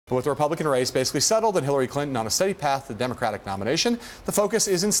But with the Republican race basically settled and Hillary Clinton on a steady path to the Democratic nomination, the focus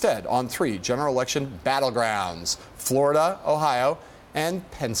is instead on 3 general election battlegrounds: Florida, Ohio, and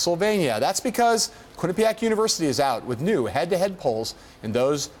Pennsylvania. That's because Quinnipiac University is out with new head-to-head polls in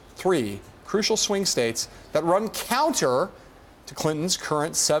those 3 crucial swing states that run counter to Clinton's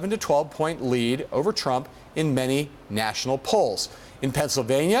current 7 to 12-point lead over Trump in many national polls. In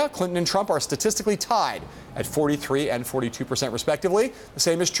Pennsylvania, Clinton and Trump are statistically tied at 43 and 42% respectively. The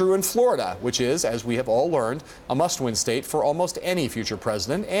same is true in Florida, which is, as we have all learned, a must-win state for almost any future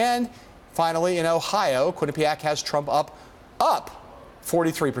president. And finally, in Ohio, Quinnipiac has Trump up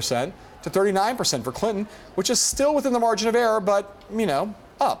 43% to 39% for Clinton, which is still within the margin of error, but,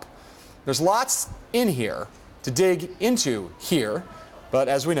 up. There's lots in here to dig into here, but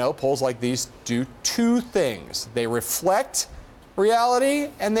as we know, polls like these do 2 things. They reflect reality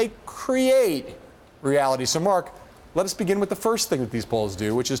and they create reality. So, Mark, let us begin with the first thing that these polls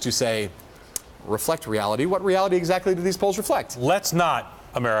do, which is to say, reflect reality. What reality exactly do these polls reflect? Let's not,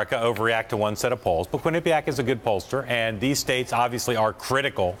 America, overreact to one set of polls, but Quinnipiac is a good pollster, and these states obviously are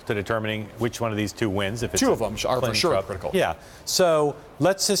critical to determining which one of these 2 wins. If it's 2 of them are for sure critical. Yeah. So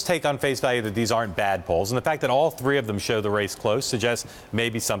let's just take on face value that these aren't bad polls, and the fact that all 3 of them show the race close suggests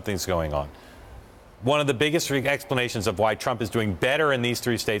maybe something's going on. One of the biggest explanations of why Trump is doing better in these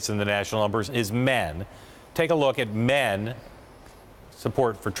 3 states than the national numbers is men. Take a look at men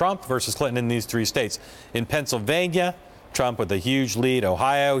support for Trump versus Clinton in these 3 states. In Pennsylvania, Trump with a huge lead.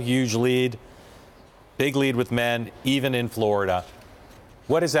 Ohio, huge lead. Big lead with men, even in Florida.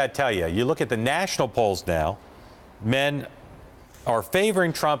 What does that tell you? You look at the national polls now. Men are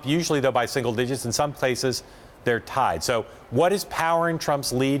favoring Trump, usually, though, by single digits. In some places, they're tied. So what is powering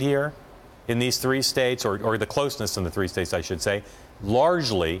Trump's lead here in these 3 states, or the closeness in the 3 states, I should say?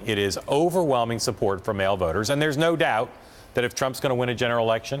 Largely, it is overwhelming support from male voters. And there's no doubt that if Trump's going to win a general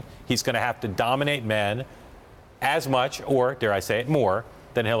election, he's going to have to dominate men as much, or dare I say it, more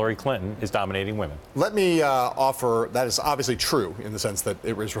than Hillary Clinton is dominating women. Let me offer, that is obviously true in the sense that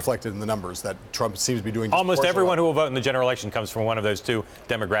it was reflected in the numbers that Trump seems to be doing. Almost everyone who will vote in the general election comes from one of those 2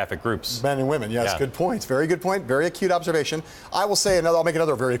 demographic groups. Men and women, yes, yeah. Good point. Very good point. Very acute observation. I will say I'll make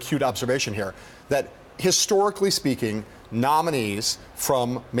another very acute observation here, that historically speaking, nominees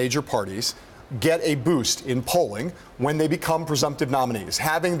from major parties get a boost in polling when they become presumptive nominees.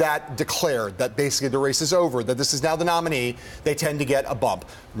 Having that declared, that basically the race is over, that this is now the nominee, they tend to get a bump.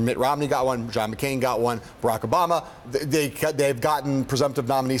 Mitt Romney got one, John McCain got one, Barack Obama, they've gotten presumptive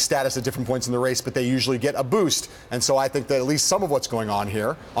nominee status at different points in the race, but they usually get a boost. And so I think that at least some of what's going on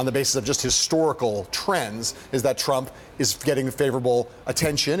here, on the basis of just historical trends, is that Trump is getting favorable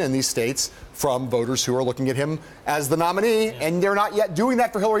attention in these states from voters who are looking at him as the nominee, and they're not yet doing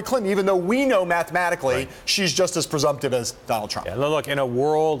that for Hillary Clinton, even though we know mathematically she's just as presumptive as Donald Trump. Yeah, look, in a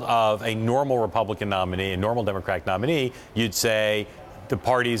world of a normal Republican nominee, a normal Democratic nominee, you'd say the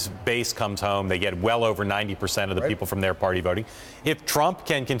party's base comes home. They get well over 90% of the people from their party voting. If Trump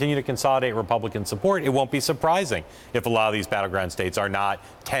can continue to consolidate Republican support, it won't be surprising if a lot of these battleground states are not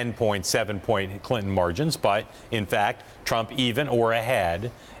 10-point, 7-point Clinton margins, but in fact, Trump even or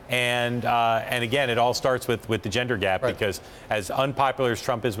ahead. And again, it all starts with the gender gap, because as unpopular as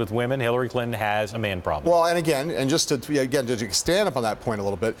Trump is with women, Hillary Clinton has a man problem. Well, and again, and just to expand upon that point a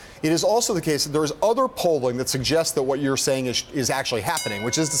little bit, it is also the case that there is other polling that suggests that what you're saying is actually happening,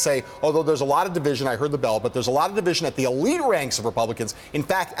 which is to say, although there's a lot of division, I heard the bell, but there's a lot of division at the elite ranks of Republicans. In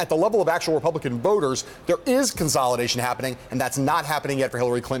fact, at the level of actual Republican voters, there is consolidation happening, and that's not happening yet for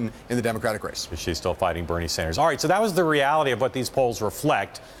Hillary Clinton in the Democratic race. She's still fighting Bernie Sanders. All right, so that was the reality of what these polls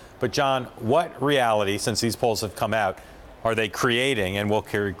reflect. But, John, what reality, since these polls have come out, are they creating and will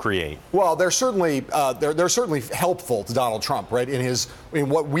create? Well, they're certainly helpful to Donald Trump, right? In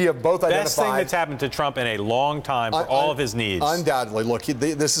what we have both identified. Best thing that's happened to Trump in a long time for all of his needs. Undoubtedly. Look,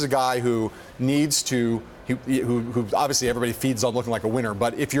 this is a guy who needs to. Who obviously everybody feeds on looking like a winner.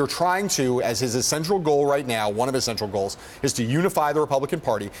 But if you're trying to, as his central goal right now, one of his central goals is to unify the Republican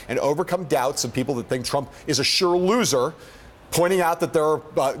Party and overcome doubts of people that think Trump is a sure loser, pointing out that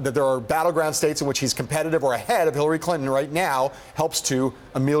there are battleground states in which he's competitive or ahead of Hillary Clinton right now helps to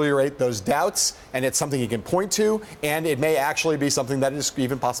ameliorate those doubts, and it's something he can point to, and it may actually be something that is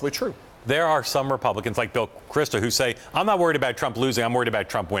even possibly true. There are some Republicans like Bill Krista who say, I'm not worried about Trump losing, I'm worried about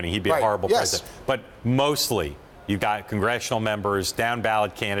Trump winning. He'd be a horrible president. But mostly, you've got congressional members, down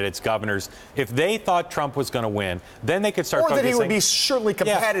ballot candidates, governors. If they thought Trump was going to win, then they could start focusing. Or that he would be certainly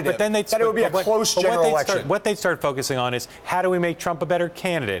competitive. But then that it would be a close general election. What they'd start focusing on is, how do we make Trump a better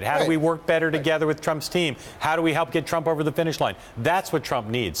candidate? How do we work better together with Trump's team? How do we help get Trump over the finish line? That's what Trump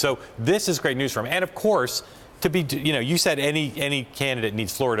needs. So this is great news for him. And of course, to be, you said any candidate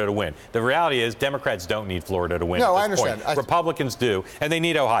needs Florida to win. The reality is Democrats don't need Florida to win. No, at I this understand. Point. Republicans do, and they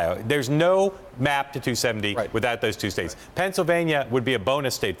need Ohio. There's no map to 270 right. without those two states. Right. Pennsylvania would be a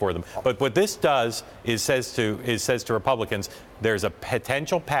bonus state for them. But what this does is says to Republicans, there's a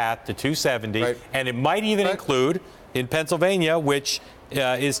potential path to 270, right. and it might even right. include in Pennsylvania, which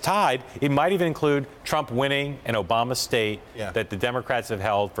is tied. It might even include Trump winning an Obama state that the Democrats have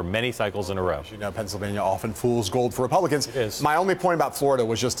held for many cycles in a row. As you know, Pennsylvania often fools gold for Republicans. It is. My only point about Florida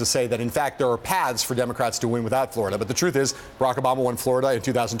was just to say that, in fact, there are paths for Democrats to win without Florida. But the truth is, Barack Obama won Florida in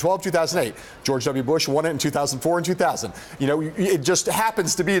 2012, 2008. George W. Bush won it in 2004 and 2000. It just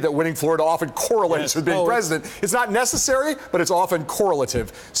happens to be that winning Florida often correlates with being president. It's not necessary, but it's often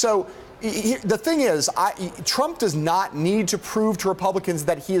correlative. So the thing is, Trump does not need to prove to Republicans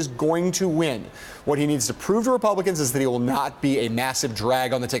that he is going to win. What he needs to prove to Republicans is that he will not be a massive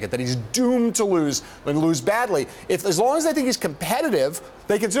drag on the ticket, that he's doomed to lose and lose badly. As long as they think he's competitive,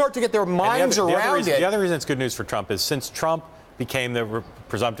 they can start to get their minds around it. The other reason it's good news for Trump is since Trump became the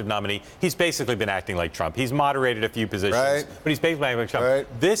presumptive nominee, he's basically been acting like Trump. He's moderated a few positions, but he's basically acting like Trump.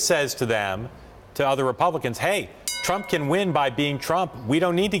 Right. This says to them, to other Republicans, hey, Trump can win by being Trump. We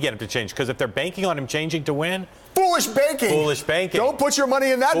don't need to get him to change, because if they're banking on him changing to win, foolish banking. Foolish banking. Don't put your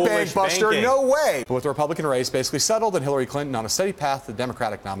money in that foolish bank, Buster. Banking. No way. But with the Republican race basically settled and Hillary Clinton on a steady path to the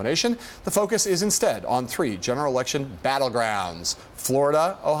Democratic nomination, the focus is instead on 3 general election battlegrounds: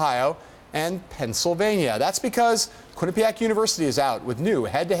 Florida, Ohio, and Pennsylvania. That's because Quinnipiac University is out with new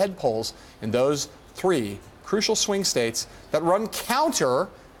head-to-head polls in those 3 crucial swing states that run counter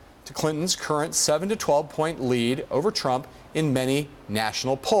to Clinton's current 7 to 12-point lead over Trump in many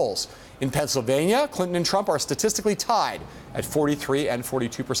national polls. In Pennsylvania, Clinton and Trump are statistically tied at 43 and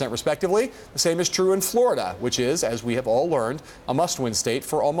 42% respectively. The same is true in Florida, which is, as we have all learned, a must-win state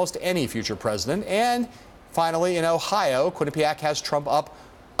for almost any future president. And finally, in Ohio, Quinnipiac has Trump up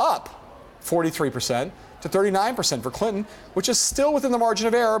 43% to 39% for Clinton, which is still within the margin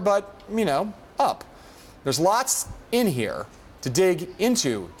of error, but, up. There's lots in here to dig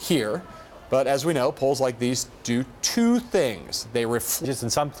into here, but as we know, polls like these do 2 things. They reflect. Just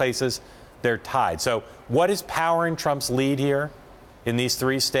in some places, they're tied. So what is powering Trump's lead here in these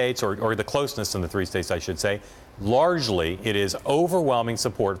 3 states, or the closeness in the 3 states, I should say? Largely, it is overwhelming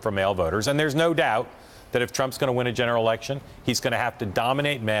support from male voters, and there's no doubt that if Trump's going to win a general election, he's going to have to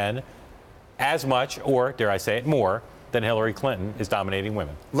dominate men as much, or dare I say it, more, than Hillary Clinton is dominating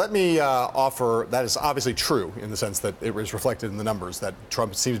women. Let me offer, that is obviously true in the sense that it was reflected in the numbers that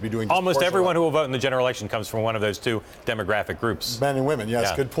Trump seems to be doing. Almost everyone who will vote in the general election comes from one of those 2 demographic groups. Men and women,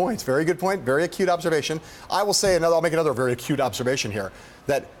 yes, good point. Very good point, very acute observation. I will say I'll make another very acute observation here,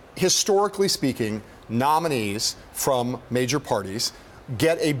 that historically speaking, nominees from major parties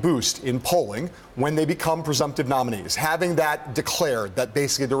get a boost in polling when they become presumptive nominees. Having that declared, that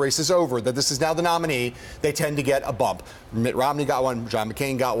basically the race is over, that this is now the nominee, they tend to get a bump. Mitt Romney got one, John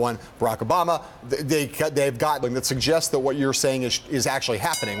McCain got one, Barack Obama, they've got one that suggests that what you're saying is actually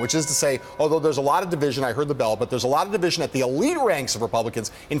happening, which is to say, although there's a lot of division, I heard the bell, but there's a lot of division at the elite ranks of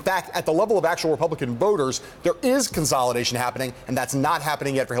Republicans. In fact, at the level of actual Republican voters, there is consolidation happening, and that's not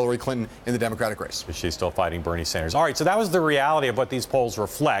happening yet for Hillary Clinton in the Democratic race. But she's still fighting Bernie Sanders. All right, so that was the reality of what these polls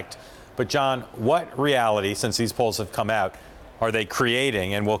reflect. But John, what reality, since these polls have come out, are they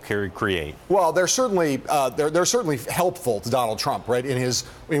creating and will create? Well, they're certainly helpful to Donald Trump, right?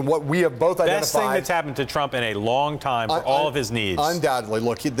 In what we have both identified. Best thing that's happened to Trump in a long time for all of his needs. Undoubtedly,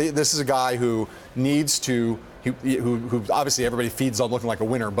 look, this is a guy who needs to. Who obviously everybody feeds on looking like a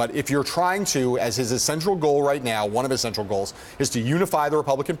winner, but if you're trying to, as his central goal right now, one of his central goals is to unify the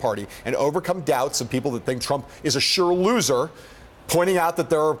Republican Party and overcome doubts of people that think Trump is a sure loser, pointing out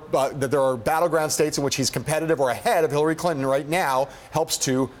that there are battleground states in which he's competitive or ahead of Hillary Clinton right now, helps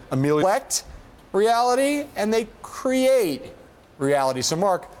to ameliorate reality, and they create reality. So,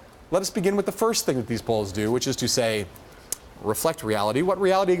 Mark, let us begin with the first thing that these polls do, which is to say, reflect reality. What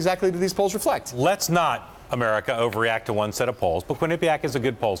reality exactly do these polls reflect? Let's not, America, overreact to one set of polls, but Quinnipiac is a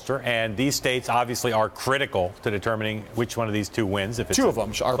good pollster, and these states obviously are critical to determining which one of these 2 wins. If it's 2 of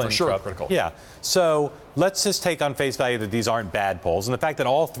them are for sure critical. Yeah. So let's just take on face value that these aren't bad polls, and the fact that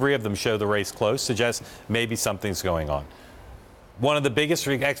all 3 of them show the race close suggests maybe something's going on. One of the biggest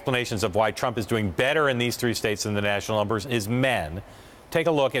explanations of why Trump is doing better in these 3 states than the national numbers is men. Take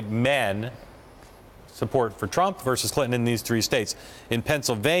a look at men support for Trump versus Clinton in these 3 states. In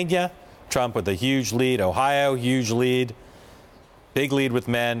Pennsylvania, Trump with a huge lead. Ohio, huge lead. Big lead with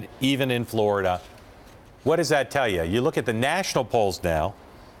men, even in Florida. What does that tell you? You look at the national polls now.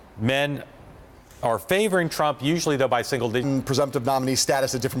 Men are favoring Trump, usually, though, by single digits. Presumptive nominee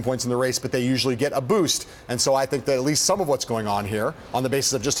status at different points in the race, but they usually get a boost. And so I think that at least some of what's going on here, on the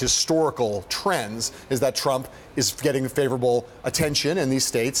basis of just historical trends, is that Trump is getting favorable attention in these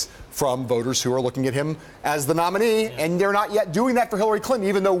states from voters who are looking at him as the nominee. And they're not yet doing that for Hillary Clinton,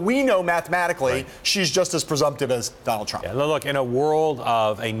 even though we know mathematically she's just as presumptive as Donald Trump. Yeah, look, in a world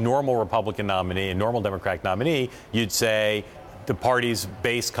of a normal Republican nominee, a normal Democratic nominee, you'd say the party's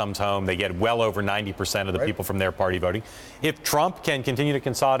base comes home. They get well over 90% of the people from their party voting. If Trump can continue to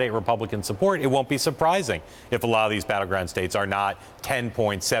consolidate Republican support, it won't be surprising if a lot of these battleground states are not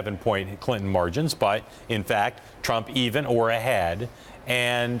 10-point, 7-point Clinton margins, but in fact, Trump even or ahead.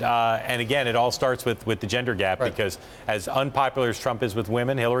 And again, it all starts with the gender gap, because as unpopular as Trump is with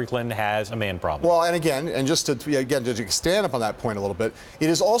women, Hillary Clinton has a man problem. Well, and again, and just to expand upon that point a little bit, it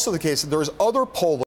is also the case that there's other polling